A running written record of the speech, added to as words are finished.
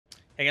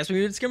Hey guys,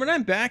 it's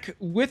Gamer9 back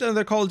with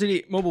another Call of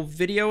Duty mobile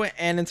video,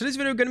 and in today's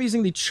video, I'm going to be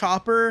using the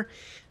chopper.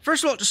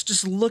 First of all,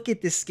 just look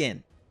at this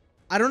skin.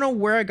 I don't know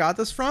where I got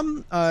this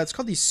from. It's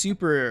called the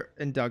Super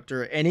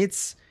Inductor, and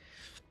it's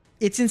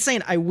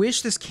insane. I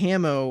wish this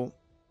camo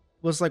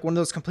was like one of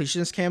those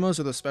completionist camos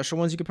or those special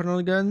ones you can put on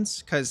the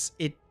guns, because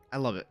I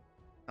love it.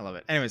 I love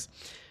it. Anyways,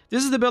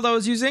 this is the build I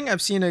was using.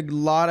 I've seen a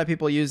lot of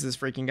people use this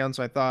freaking gun,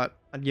 so I thought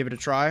I'd give it a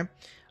try.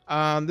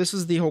 This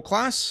is the whole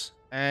class,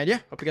 and yeah,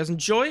 hope you guys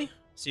enjoy.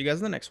 See you guys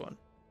in the next one.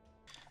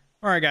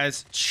 All right,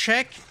 guys,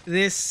 check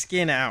this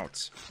skin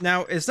out.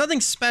 Now, it's nothing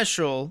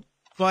special,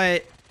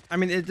 but I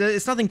mean,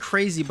 it's nothing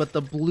crazy, but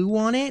the blue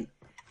on it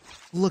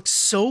looks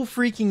so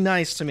freaking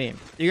nice to me.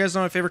 You guys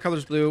know my favorite color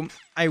is blue.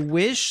 I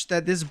wish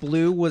that this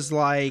blue was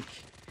like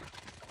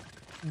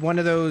one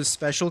of those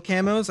special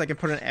camos I can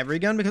put on every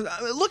gun, because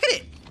look at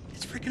it.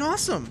 It's freaking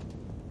awesome.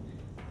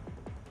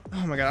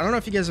 Oh my God. I don't know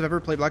if you guys have ever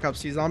played Black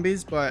Ops 2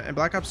 Zombies, but in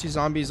Black Ops 2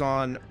 Zombies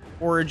on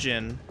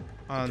Origin,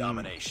 on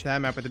that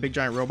map with the big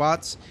giant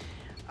robots,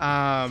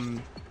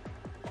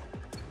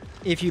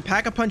 if you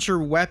pack a punch your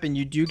weapon,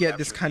 you do get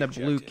this kind of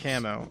blue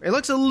camo. It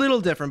looks a little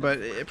different, but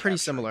pretty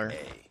similar.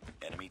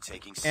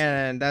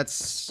 And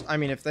that's, I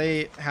mean, if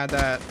they had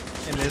that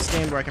in this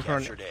game where I can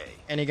put on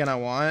any gun I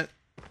want,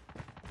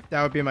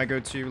 that would be my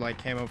go-to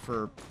like camo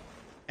for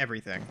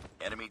everything.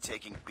 Enemy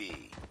taking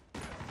B.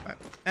 But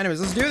anyways,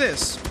 let's do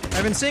this.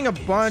 I've been seeing a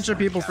bunch of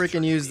people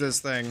freaking use this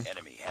thing,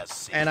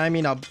 and I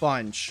mean a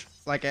bunch.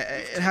 Like,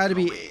 it had to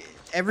be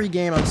every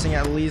game I'm seeing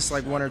at least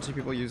like 1 or 2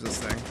 people use this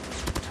thing.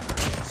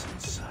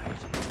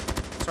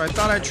 So I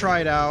thought I'd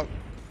try it out,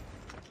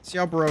 see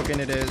how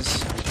broken it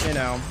is, you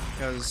know,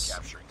 because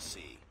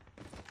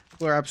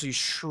people are absolutely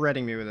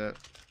shredding me with it.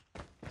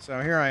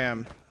 So here I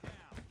am.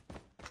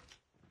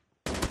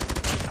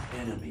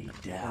 Enemy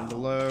down. The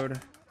load.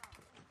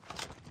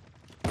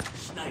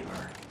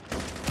 Sniper.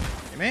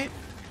 Hey mate,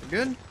 you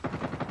good?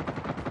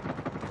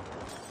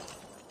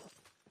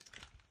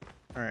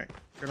 All right.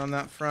 Good on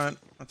that front.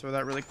 I'll throw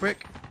that really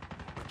quick.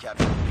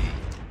 Capture B.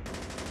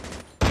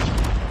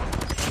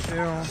 Two.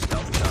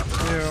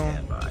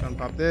 Don't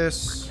pop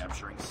this.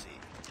 Capturing C.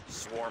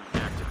 Swarm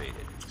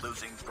activated.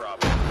 Losing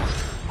Bravo.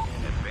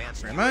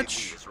 Advanced Very UAV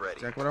much. is ready.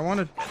 Exactly what I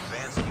wanted.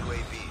 Advanced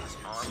UAV is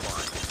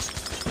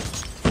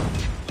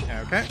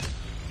online. Okay.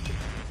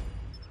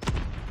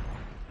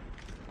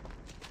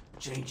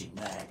 Changing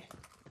mag.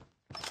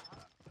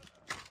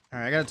 All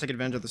right, I gotta take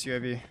advantage of this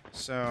UAV.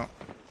 So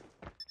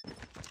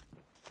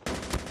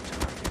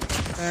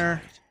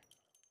there.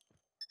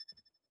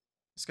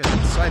 This guy's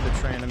inside the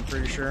train, I'm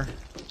pretty sure.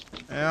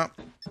 Yeah.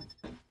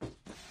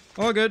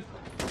 All good.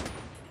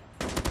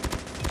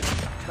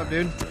 What's up,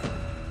 dude?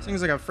 This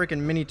thing's like a freaking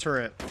mini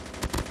turret.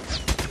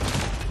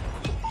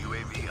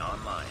 UAV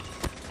online.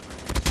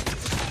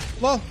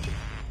 Lol.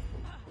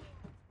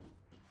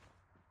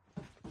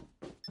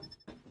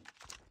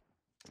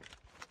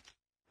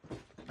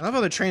 I love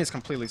how the train is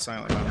completely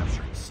silent. Wow.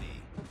 Capturing C.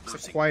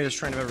 It's the quietest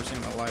train I've ever seen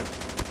in my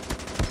life.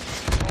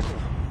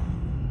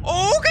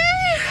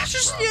 Okay,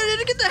 just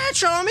to get the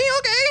headshot on me.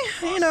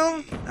 Okay, you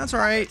know, that's all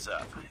right.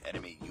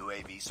 Enemy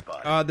UAV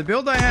spotted. The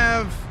build I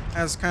have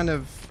has kind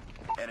of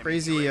Enemy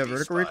crazy UAV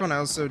vertical spotted. recoil, and I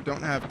also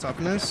don't have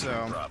toughness,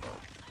 so Bravo.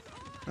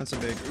 that's a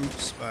big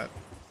oops. But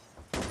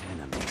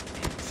Enemy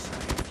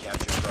inside.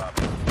 Capture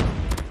Bravo.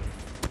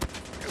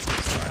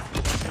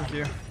 thank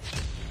you.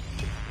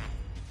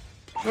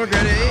 We're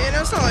good. You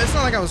know, it's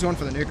not like I was going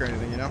for the nuke or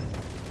anything, you know.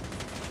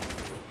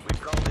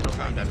 We've called in a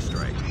lightning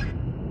strike.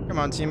 Come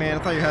on, teammate. I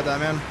thought you had that,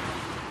 man.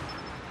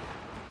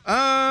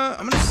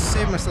 I'm gonna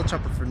save my stealth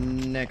chopper for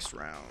next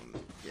round.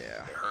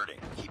 Yeah. They're hurting.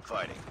 Keep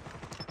fighting.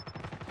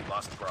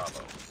 Lost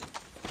Bravo.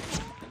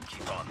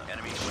 Keep on them.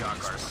 Enemy shock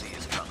RC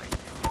is coming.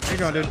 How you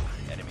going, dude?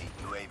 Enemy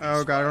UAV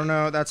Oh god, I don't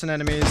know. That's an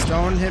enemy's.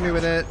 Don't hit me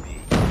with it.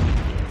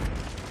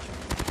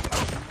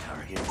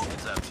 Target.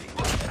 Heads up, team.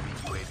 Enemy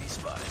UAV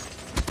spotted.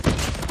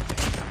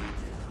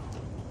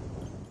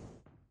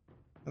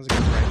 There's a guy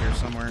right here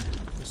somewhere.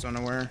 Just don't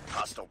know where.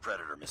 Hostile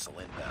Predator missile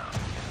inbound.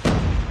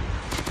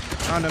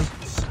 Found him.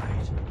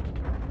 Sight.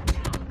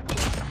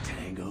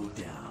 Tango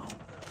down.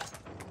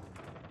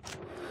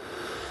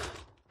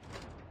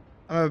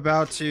 I'm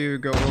about to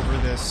go over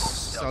this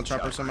stealth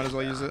chopper, so I might as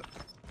well use it.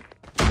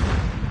 There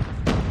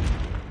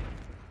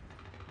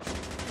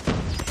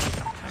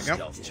you go.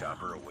 Stealth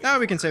chopper away. Now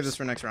we can save this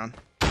for next round.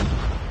 Enemy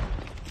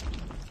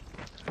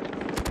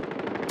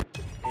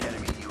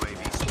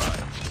UAV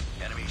spotted.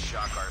 Enemy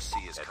shock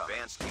RC is coming.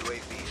 Advanced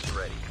UAV is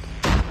ready.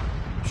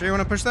 Sure you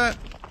want to push that?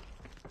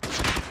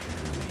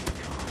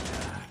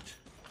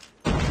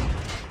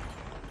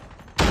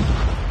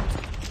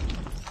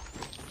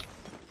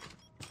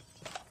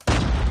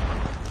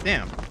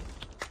 Damn.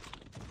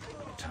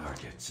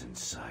 Targets in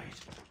sight.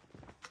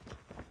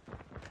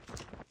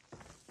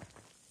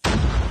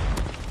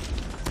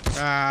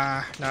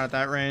 Ah, not at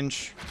that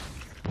range.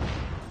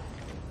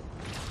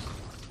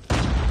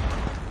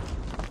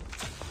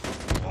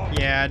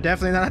 Yeah,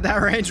 definitely not at that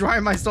range. Why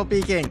am I still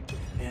peeking?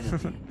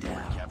 Enemy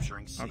down.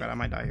 Capturing C. Oh god, I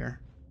might die here.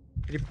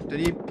 Did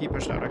he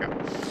pushed out? Okay.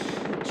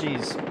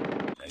 Jeez.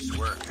 Nice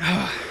work.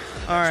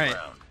 All right.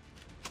 Round.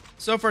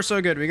 So far,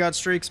 so good. We got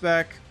streaks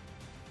back.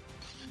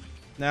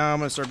 Now I'm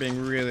gonna start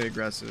being really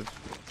aggressive.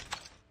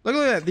 Look at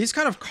that. These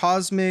kind of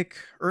cosmic,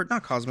 or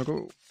not cosmic.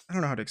 I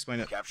don't know how to explain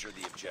it. Capture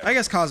the objective. I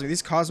guess cosmic.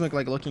 These cosmic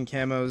like looking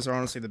camos are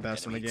honestly the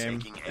best in the Enemy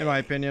game, taking in my A.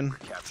 opinion.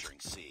 Capturing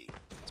C.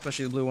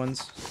 Especially the blue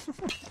ones.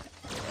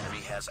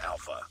 Enemy has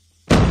Alpha.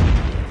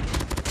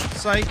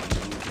 Psych.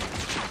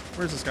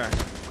 Where's this guy?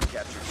 We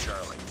captured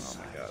Charlie. Oh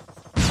my god.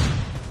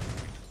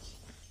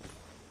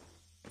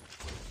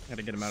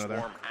 Gotta get him out of there.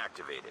 Swarm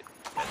activated.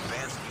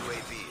 Advanced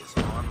UAV is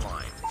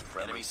online.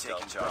 Enemy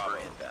taking chopper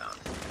inbound.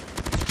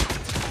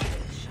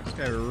 This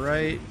guy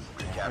right.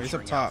 Oh, he's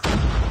up Capturing top.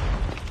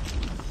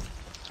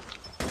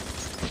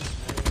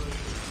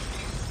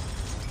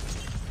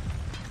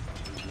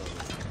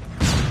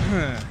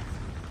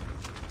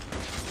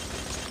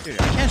 Dude,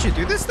 I can't shoot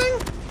through this thing?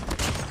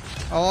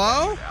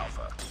 Hello?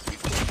 Alpha.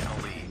 We've taken a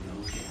lead.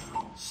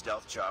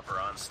 Stealth chopper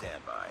on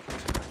standby.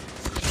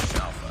 This is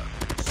Alpha.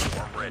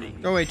 Swarm ready.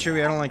 Go away,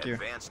 Chewie. I don't like you.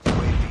 Advanced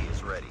UAV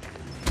is ready.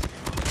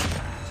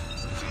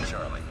 See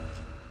Charlie.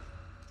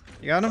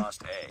 You got him?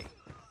 Lost A.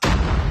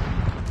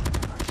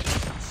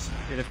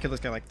 Dude, I've killed this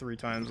guy like 3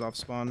 times off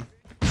spawn.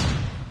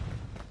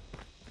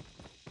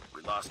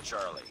 We lost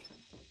Charlie.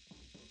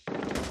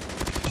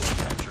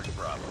 Capturing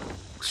Bravo.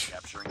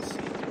 Capturing C.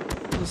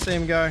 The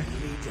same guy.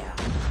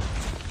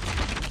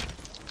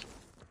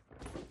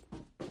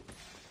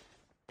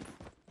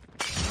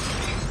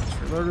 Let's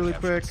reload really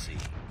quick. C.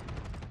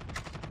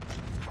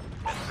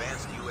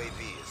 Advanced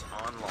UAV is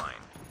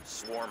online.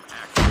 Swarm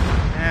active.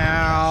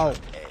 Ow!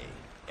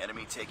 A.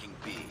 Enemy taking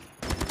B.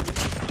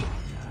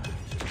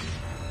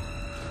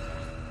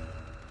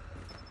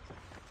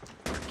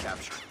 We're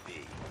capturing B.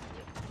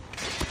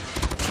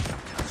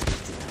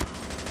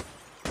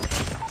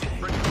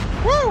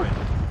 Woo!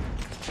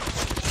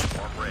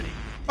 Swarm ready.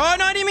 Oh,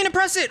 no, I didn't mean to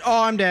press it!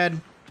 Oh, I'm dead.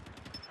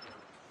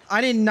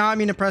 I did not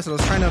mean to press it. I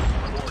was trying to...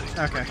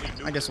 Okay,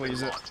 I guess we'll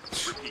use it.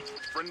 Repeat.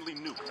 Friendly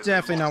nuke.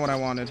 Definitely not what I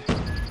wanted.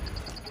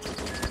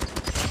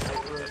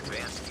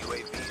 Advanced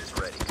UAV is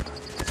ready.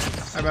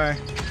 Bye-bye.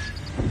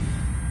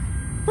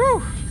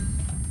 Woo!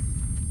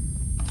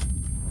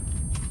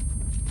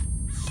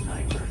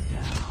 Sniper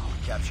down.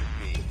 Captured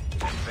B.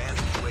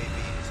 Advanced UAV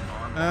is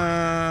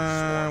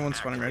on. One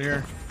spawning right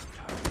here.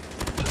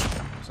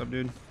 What's up,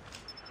 dude?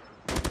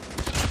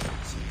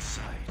 It's in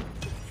sight.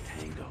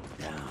 Tango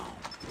down.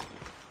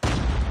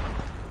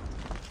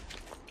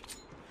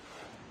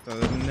 Throw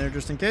that in there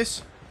just in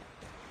case.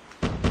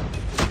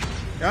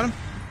 Got him.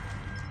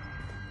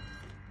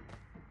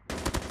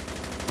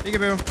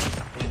 Peekaboo.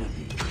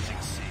 Enemy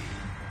Losing C.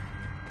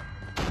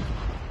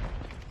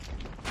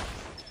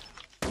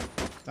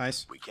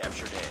 Nice. We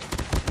captured A.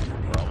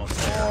 We're almost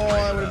there. Oh,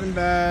 that would have been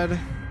bad.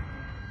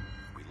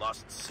 We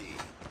lost C.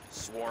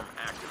 Swarm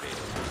activated.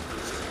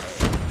 Losing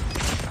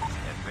A.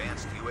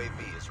 Advanced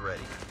UAV is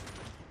ready.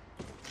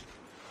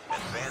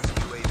 Advanced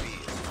UAV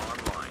is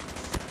online.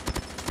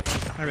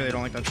 I really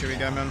don't like that Chewie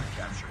guy, man.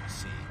 Capturing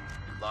C.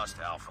 Lost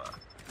Alpha.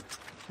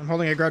 I'm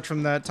holding a grudge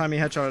from that time he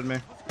headshotted me.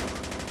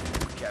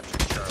 We captured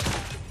Charlie.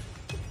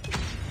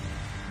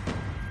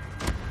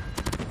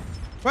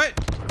 Wait!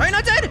 Are you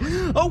not dead?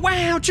 Oh,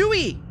 wow,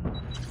 Chewie!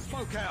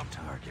 Smoke out.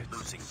 Target.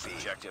 Losing B.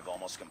 Objective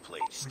almost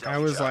complete. I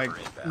was like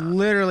Stealth chopper inbound.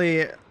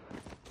 literally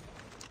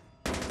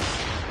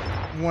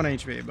 1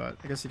 HP, but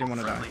I guess he didn't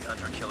want to die. Friendly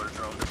hunter-killer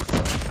drone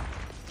deployed.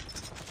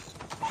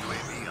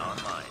 UAV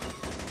online.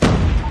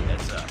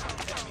 Heads up.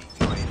 Enemy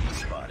UAV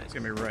spotted. It's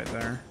gonna be right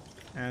there.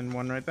 And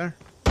one right there.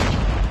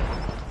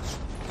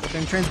 Good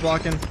thing train's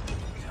blocking.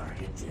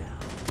 target down.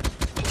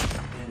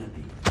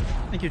 Enemy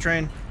Thank you,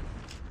 train.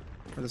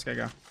 Where'd this guy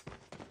go?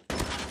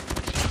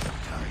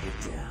 target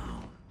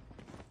down.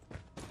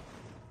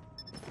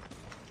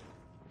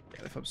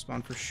 Yeah, the flip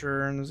spawn for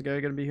sure, and this guy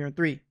gonna be here in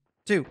 3,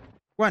 2,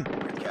 1.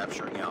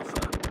 Capturing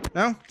Alpha.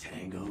 No?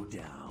 Tango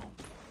down.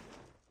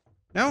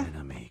 No?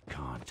 Enemy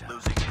contact.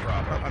 Losing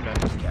Bravo. Oh, I'm dead.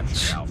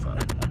 Captured Alpha.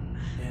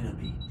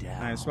 Enemy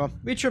down. Nice. Well,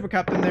 we triple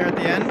capped them there at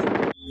the end.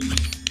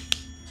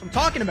 That's what I'm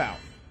talking about.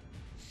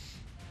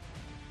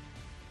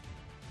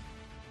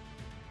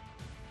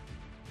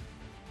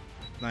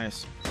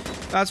 Nice.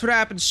 That's what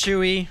happens,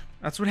 Chewie.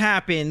 That's what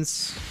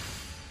happens.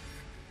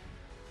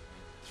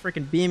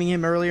 Freaking beaming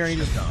him earlier and he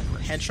just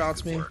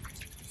headshots me.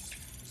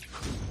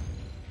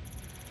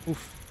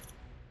 Oof.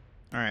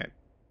 Alright.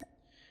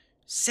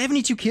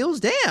 72 kills?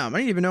 Damn! I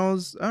didn't even know it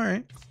was...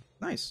 Alright.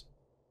 Nice.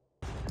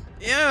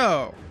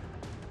 Yo!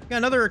 Got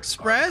another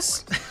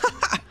express?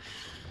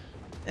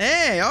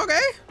 Hey,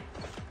 okay.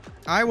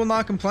 I will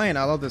not complain.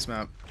 I love this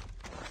map.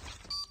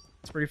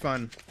 It's pretty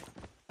fun.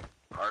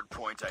 Hard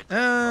point identified.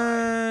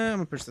 I'm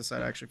gonna push this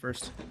side actually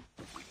first.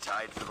 We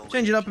tied for the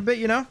Change it up a bit,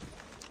 you know?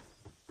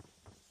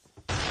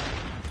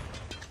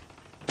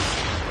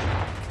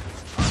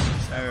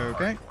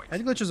 Okay.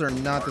 Head glitches are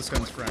not this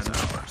gun's friend.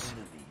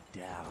 Enemy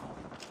down.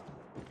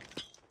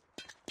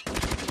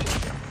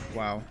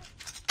 Wow.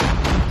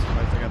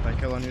 I got that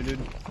kill on you, dude.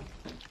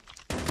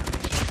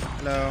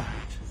 Hello.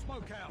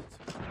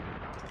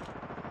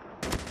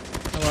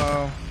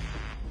 Hello.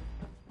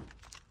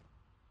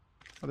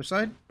 Other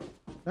side?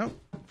 Nope.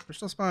 We're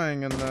still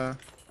spying in the...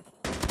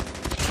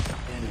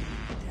 Enemy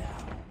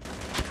down.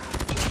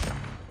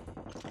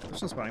 They're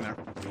still spying there.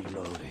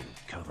 Reloading.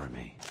 Cover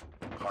me.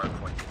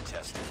 Hardpoint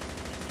contested.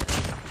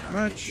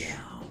 Much.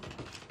 Down.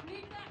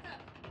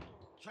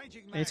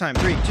 Anytime.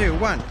 3, 2,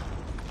 1.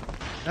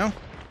 No?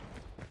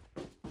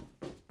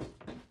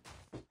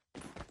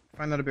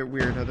 Find that a bit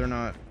weird how they're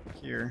not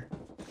here.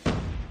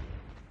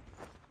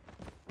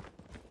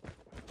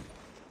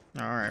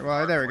 Alright,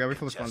 well, there we go. We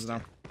fill the spawns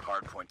now.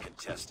 Hardpoint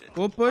contested.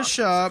 We'll push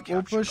up.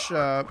 We'll push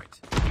up.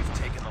 You've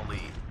taken the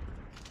lead.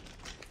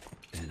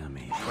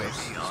 Enemy. Wait, as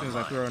soon as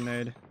I throw a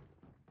nade.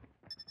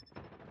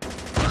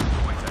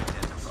 Hardpoint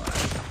identified.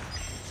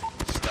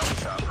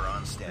 Stealth chopper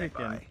on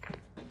standby.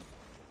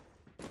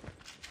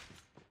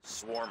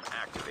 Swarm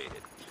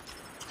activated.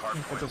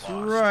 Put this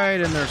Hardpoint lost.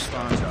 right in their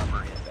spawn.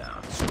 Chopper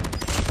inbound.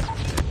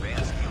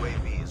 Advanced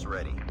UAV is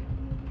ready.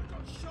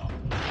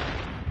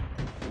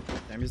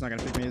 Damn, he's not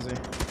gonna pick me, is he?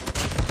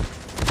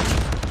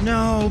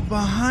 No,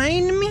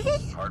 behind me?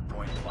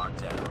 Hardpoint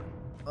locked down.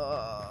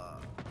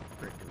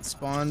 Freaking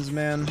spawns,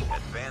 man.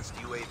 Advanced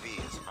UAV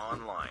is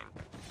online.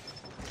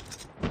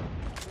 I'm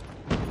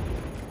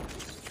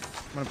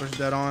gonna push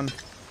dead on.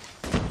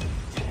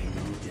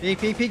 Peek,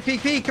 peek, peek,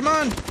 peek, peek. Come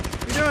on.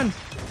 What are you doing?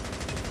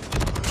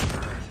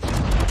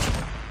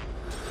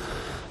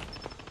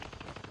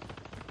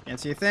 Can't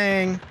see a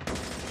thing.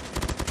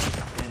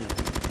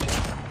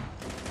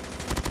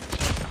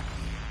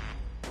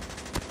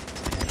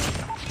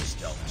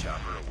 Stealth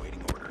chopper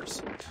awaiting orders.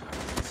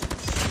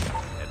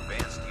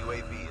 Advanced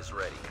UAV is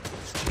ready.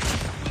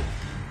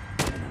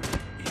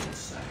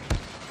 Inside.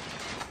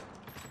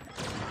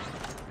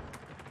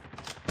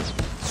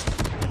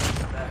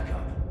 Back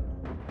up.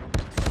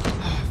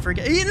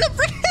 Forget.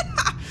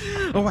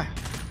 Oh, wow.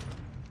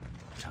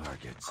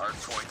 Targets.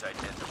 Hardpoint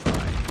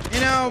identified. You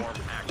know,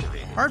 Swarm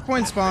activated.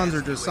 hardpoint spawns are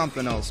Advanced just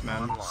something UAV else,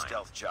 man. online.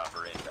 Stealth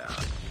chopper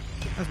inbound.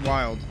 That's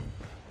wild.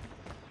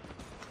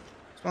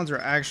 Spawns are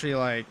actually,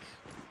 like,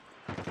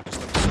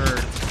 just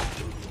absurd.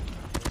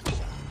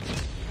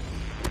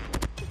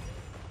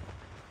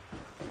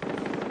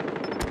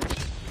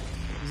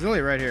 He's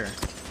literally right here.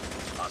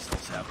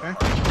 Hostiles have Okay.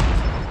 the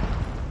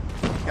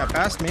hard He got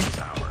past me.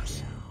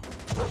 towers.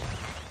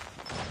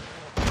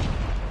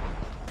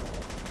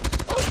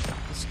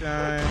 This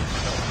guy.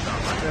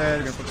 He's dead.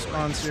 We're gonna put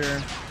spawns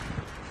here.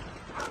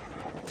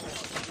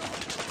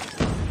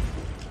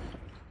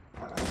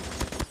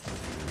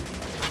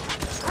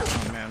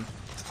 Oh man.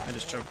 I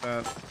just choked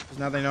that. Because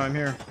now they know I'm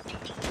here.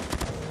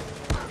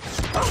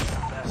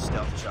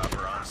 Stealth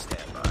chopper on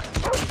standby.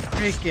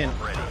 Freaking.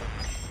 Ready.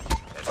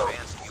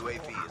 Advanced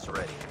UAV is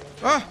ready.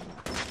 Oh!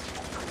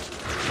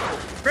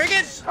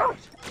 Freaking!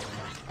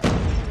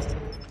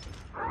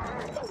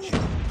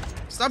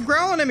 Stop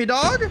growling at me,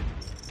 dog!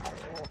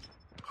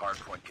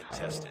 Hardpoint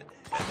contested.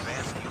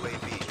 Advanced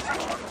UAV is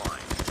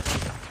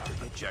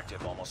online.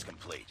 Objective almost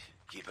complete.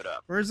 Keep it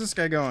up. Where's this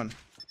guy going?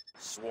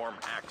 Swarm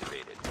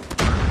activated.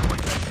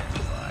 Hardpoint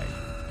identified.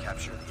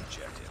 Capture the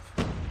objective.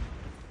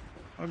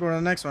 I'll go to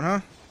the next one, huh?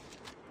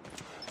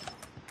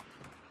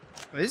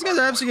 These guys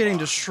are absolutely getting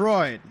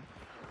destroyed.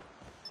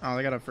 Oh,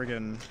 they got a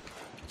freaking...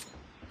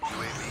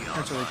 UAV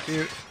That's really online.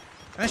 cute.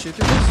 Can I shoot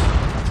through this?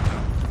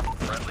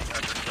 Friendly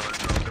hunter killer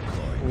drone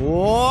deployed.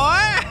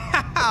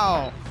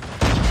 Wow!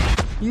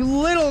 You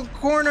little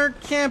corner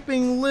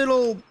camping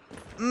little...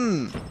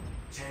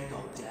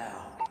 Tango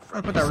down. I'm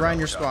gonna put that right in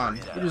your spawn.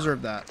 You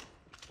deserve that.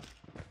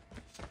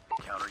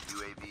 Counter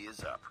UAV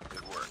is up.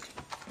 Good work.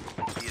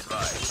 Be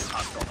advised.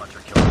 Hostile hunter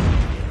killer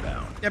drone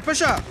inbound. Yeah,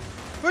 push up!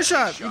 Push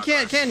up! You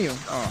can't, can you?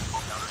 Oh,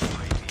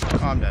 Counter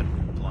UAV oh I'm dead.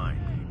 blind.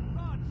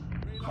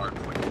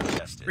 Hardpoint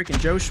contested. Freaking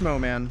Joe Schmo,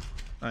 man.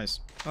 Nice.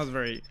 That was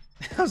very...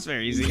 that was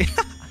very easy.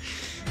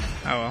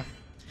 Oh well.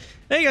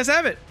 There you guys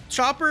have it.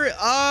 Chopper,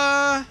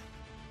 I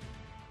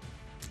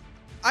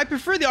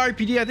prefer the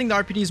RPD. I think the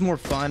RPD is more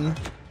fun.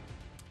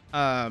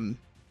 But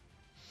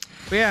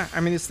yeah, I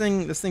mean this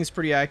thing's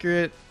pretty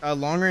accurate.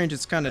 Long range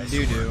it's kind of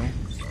doo-doo.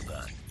 Well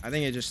done. I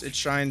think it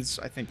shines,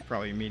 I think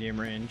probably medium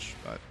range,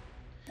 but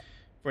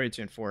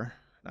 42 and 4.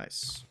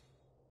 Nice.